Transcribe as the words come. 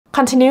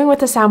Continuing with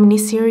the sound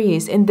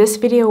mini-series, in this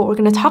video we're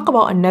going to talk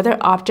about another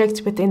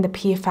object within the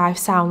P5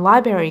 sound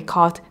library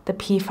called the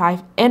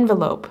P5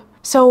 envelope.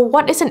 So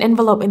what is an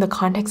envelope in the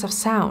context of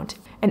sound?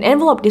 An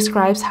envelope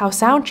describes how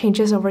sound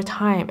changes over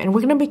time, and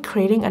we're going to be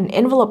creating an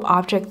envelope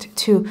object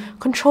to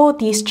control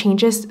these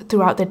changes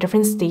throughout the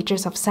different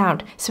stages of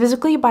sound,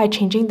 specifically by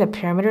changing the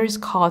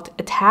parameters called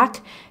attack,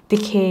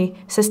 decay,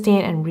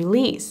 sustain, and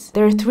release.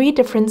 There are 3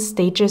 different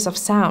stages of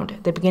sound: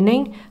 the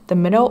beginning, the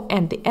middle,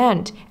 and the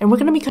end. And we're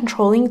going to be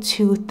controlling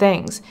 2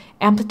 things: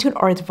 amplitude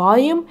or its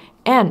volume,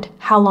 and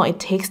how long it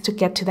takes to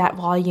get to that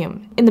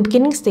volume. In the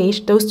beginning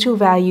stage, those 2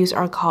 values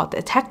are called the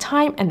attack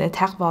time and the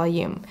attack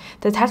volume.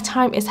 The attack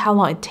time is how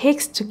long it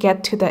takes to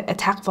get to the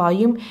attack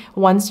volume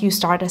once you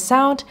start a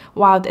sound,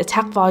 while the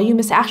attack volume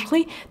is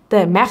actually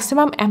the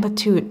maximum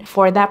amplitude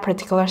for that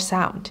particular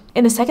sound.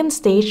 In the second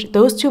stage,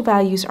 those 2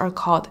 values are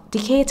called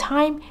decay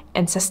time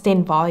and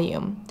sustain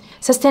volume.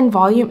 Sustain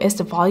volume is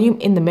the volume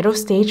in the middle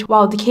stage,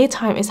 while decay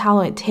time is how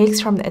long it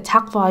takes from the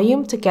attack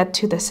volume to get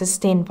to the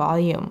sustain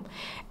volume.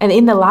 And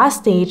in the last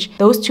stage,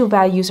 those 2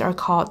 values are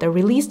called the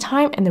release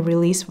time and the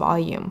release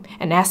volume.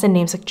 And as the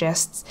name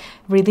suggests,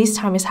 release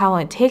time is how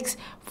long it takes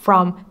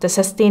from the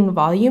sustain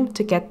volume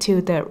to get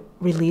to the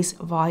release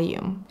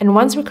volume. And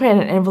once we create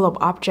an envelope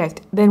object,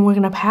 then we're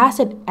going to pass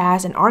it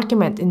as an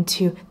argument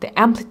into the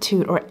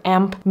amplitude or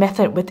amp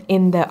method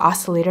within the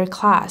oscillator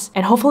class.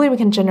 And hopefully we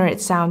can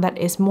generate sound that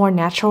is more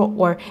natural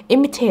or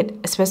imitate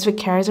a specific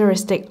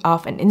characteristic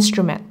of an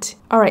instrument.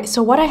 Alright,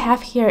 so what I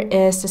have here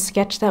is the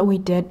sketch that we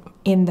did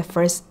in the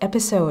first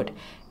episode.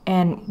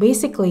 And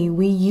basically,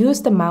 we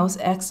use the mouse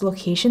X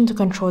location to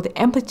control the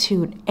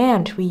amplitude,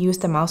 and we use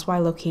the mouse Y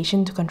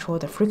location to control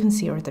the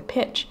frequency or the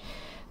pitch.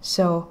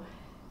 So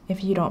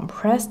if you don't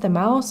press the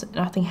mouse,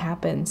 nothing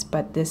happens,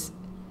 but this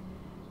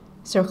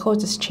circle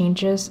just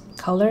changes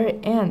color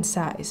and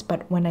size.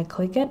 But when I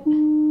click it,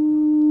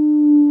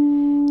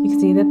 you can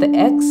see that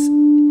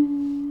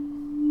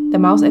the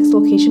mouse X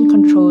location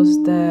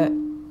controls the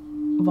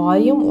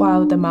volume,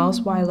 while the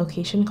mouse Y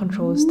location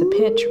controls the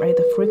pitch, right,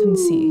 the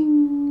frequency.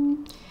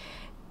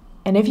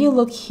 And if you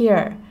look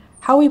here,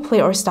 how we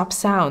play or stop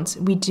sounds,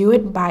 we do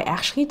it by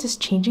actually just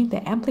changing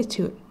the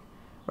amplitude,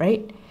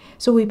 right?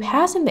 So we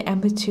pass in the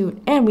amplitude,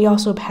 and we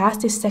also pass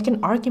this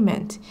second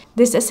argument.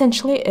 This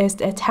essentially is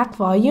the attack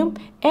volume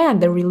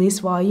and the release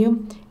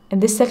volume,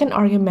 and this second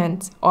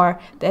argument are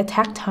the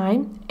attack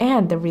time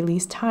and the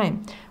release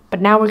time.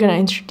 But now we're going to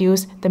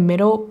introduce the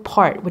middle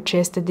part, which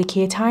is the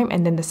decay time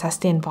and then the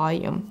sustain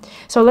volume.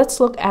 So let's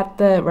look at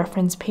the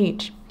reference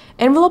page.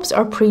 Envelopes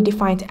are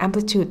predefined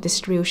amplitude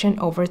distribution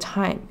over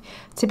time.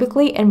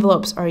 Typically,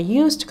 envelopes are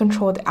used to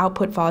control the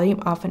output volume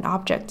of an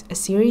object, a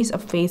series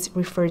of phases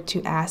referred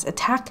to as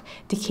attack,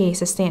 decay,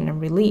 sustain, and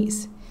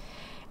release.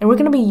 And we're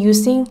going to be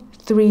using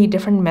 3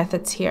 different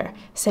methods here: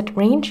 set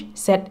range,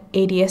 set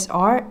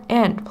ADSR,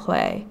 and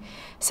play.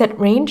 Set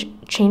range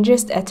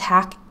changes the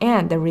attack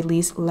and the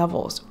release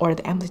levels, or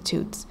the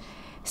amplitudes.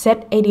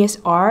 Set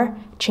ADSR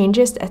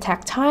changes the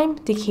attack time,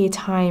 decay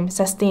time,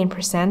 sustain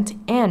percent,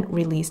 and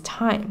release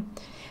time.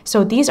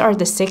 So these are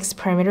the 6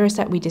 parameters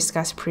that we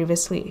discussed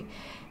previously.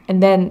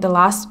 And then the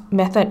last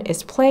method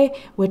is play,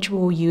 which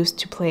we'll use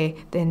to play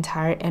the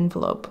entire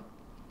envelope.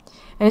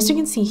 And as you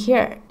can see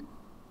here,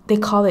 they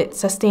call it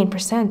sustain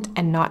percent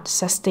and not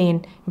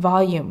sustain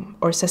volume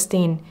or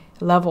sustain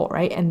level,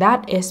 right? And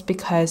that is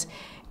because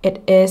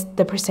it is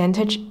the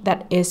percentage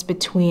that is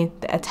between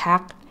the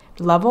attack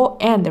level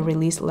and the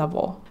release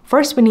level.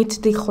 First, we need to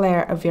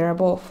declare a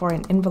variable for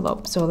an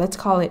envelope. So let's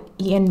call it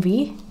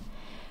env.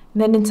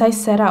 Then inside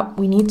setup,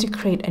 we need to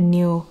create a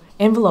new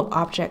envelope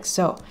object.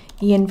 So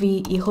env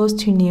equals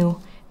to new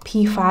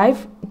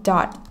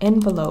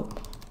p5.envelope.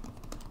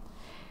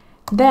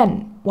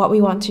 Then what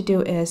we want to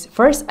do is,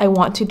 first I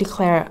want to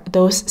declare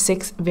those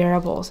 6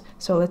 variables.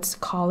 So let's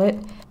call it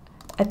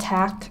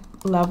attack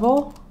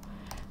level.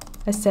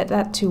 Let's set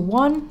that to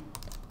 1.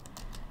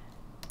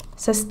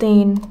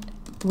 Sustain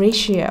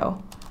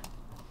ratio,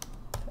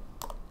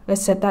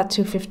 let's set that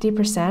to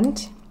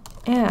 50%,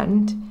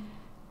 and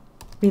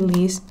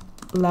release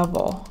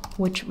level,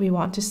 which we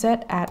want to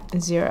set at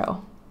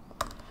 0.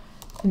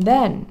 And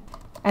then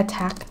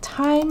attack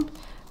time,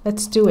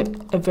 let's do it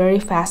a very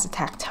fast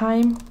attack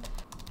time.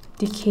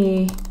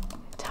 Decay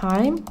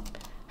time,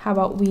 how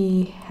about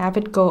we have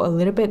it go a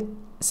little bit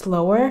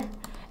slower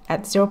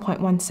at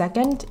 0.1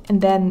 second,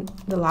 and then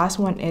the last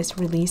one is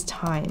release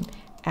time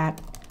at,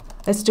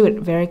 let's do it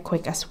very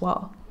quick as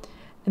well.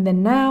 And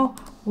then now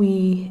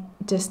we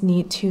just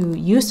need to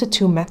use the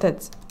 2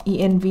 methods,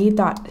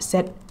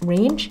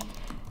 env.setRange.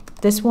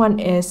 This one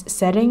is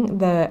setting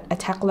the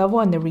attack level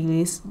and the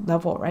release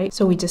level, right?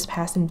 So we just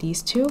pass in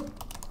these 2,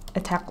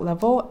 attack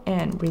level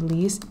and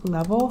release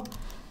level.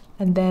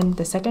 And then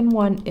the second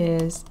one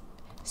is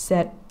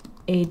set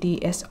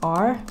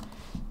ADSR.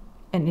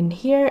 And in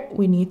here,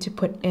 we need to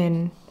put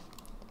in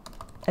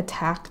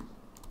attack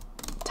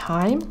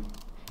time,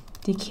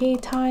 decay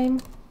time,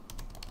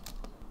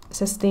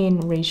 sustain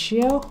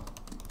ratio,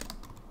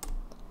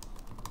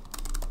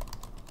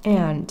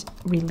 and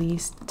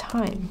release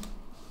time.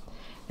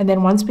 And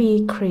then once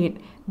we create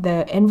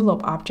the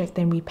envelope object,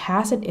 then we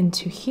pass it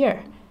into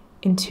here,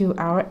 into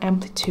our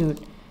amplitude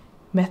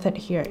method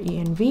here,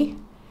 env.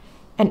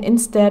 And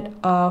instead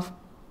of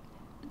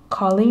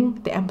calling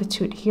the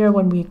amplitude here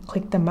when we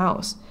click the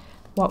mouse,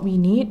 what we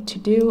need to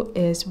do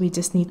is we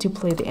just need to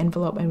play the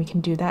envelope, and we can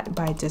do that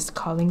by just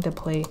calling the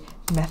play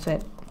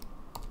method.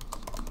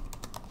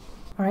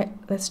 All right,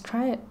 let's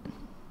try it.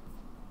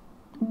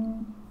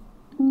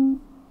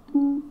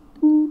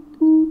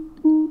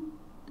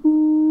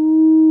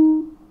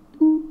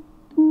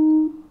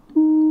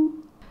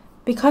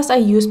 Because I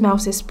use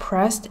mouse is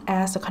pressed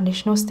as a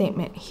conditional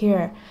statement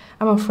here,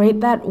 I'm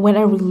afraid that when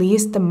I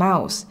release the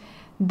mouse,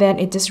 then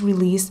it just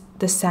released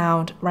the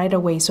sound right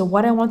away. So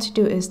what I want to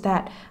do is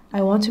that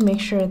I want to make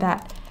sure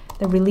that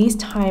the release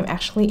time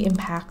actually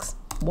impacts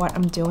what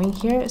I'm doing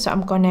here. So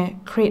I'm going to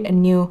create a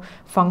new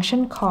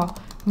function called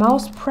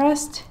mouse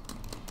pressed,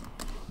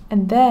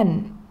 and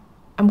then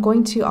I'm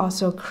going to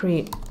also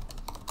create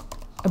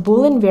a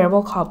Boolean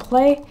variable called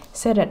play,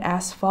 set it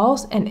as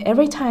false, and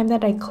every time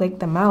that I click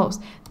the mouse,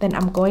 then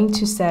I'm going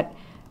to set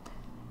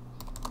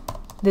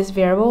this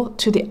variable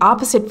to the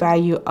opposite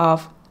value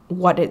of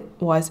what it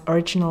was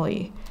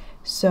originally.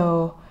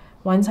 So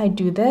once I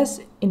do this,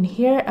 in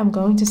here I'm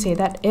going to say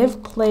that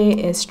if play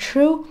is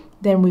true,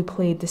 then we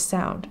play the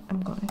sound.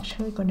 I'm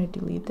actually going to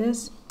delete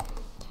this.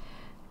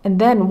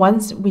 And then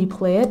once we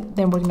play it,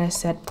 then we're going to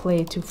set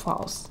play to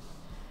false.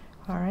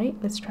 All right,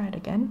 let's try it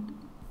again.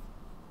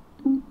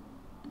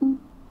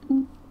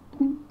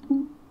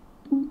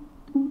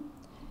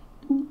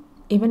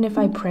 Even if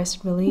I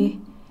press really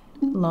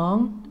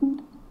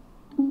long,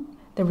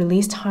 the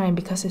release time,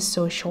 because it's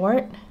so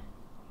short,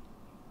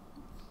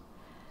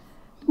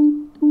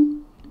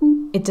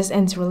 it just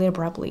ends really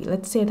abruptly.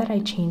 Let's say that I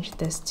change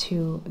this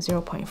to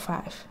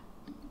 0.5.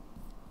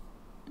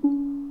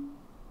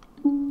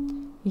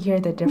 You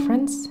hear the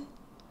difference?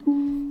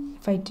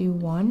 If I do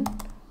 1,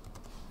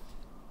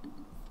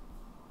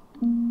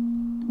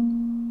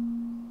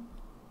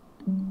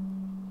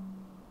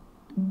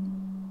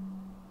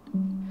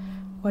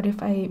 what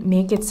if I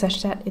make it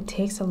such that it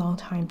takes a long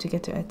time to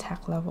get to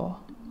attack level?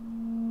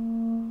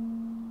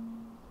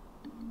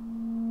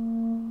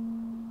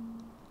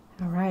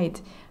 All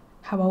right,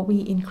 how about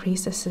we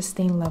increase the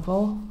sustain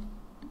level?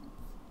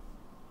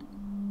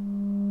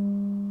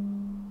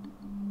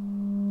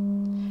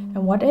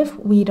 And what if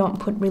we don't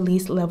put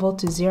release level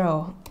to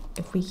 0?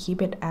 If we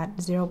keep it at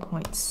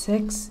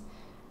 0.6,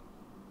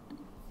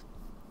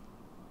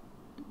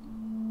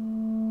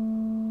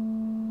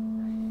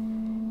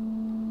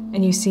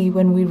 and you see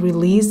when we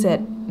release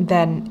it,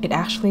 then it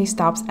actually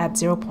stops at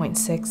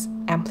 0.6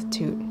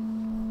 amplitude.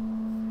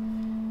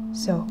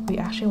 So we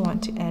actually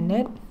want to end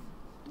it.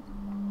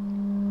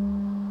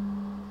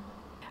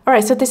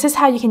 Alright, so this is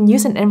how you can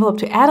use an envelope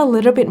to add a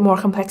little bit more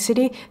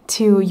complexity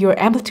to your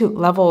amplitude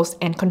levels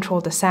and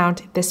control the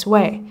sound this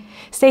way.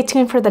 Stay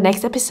tuned for the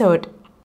next episode.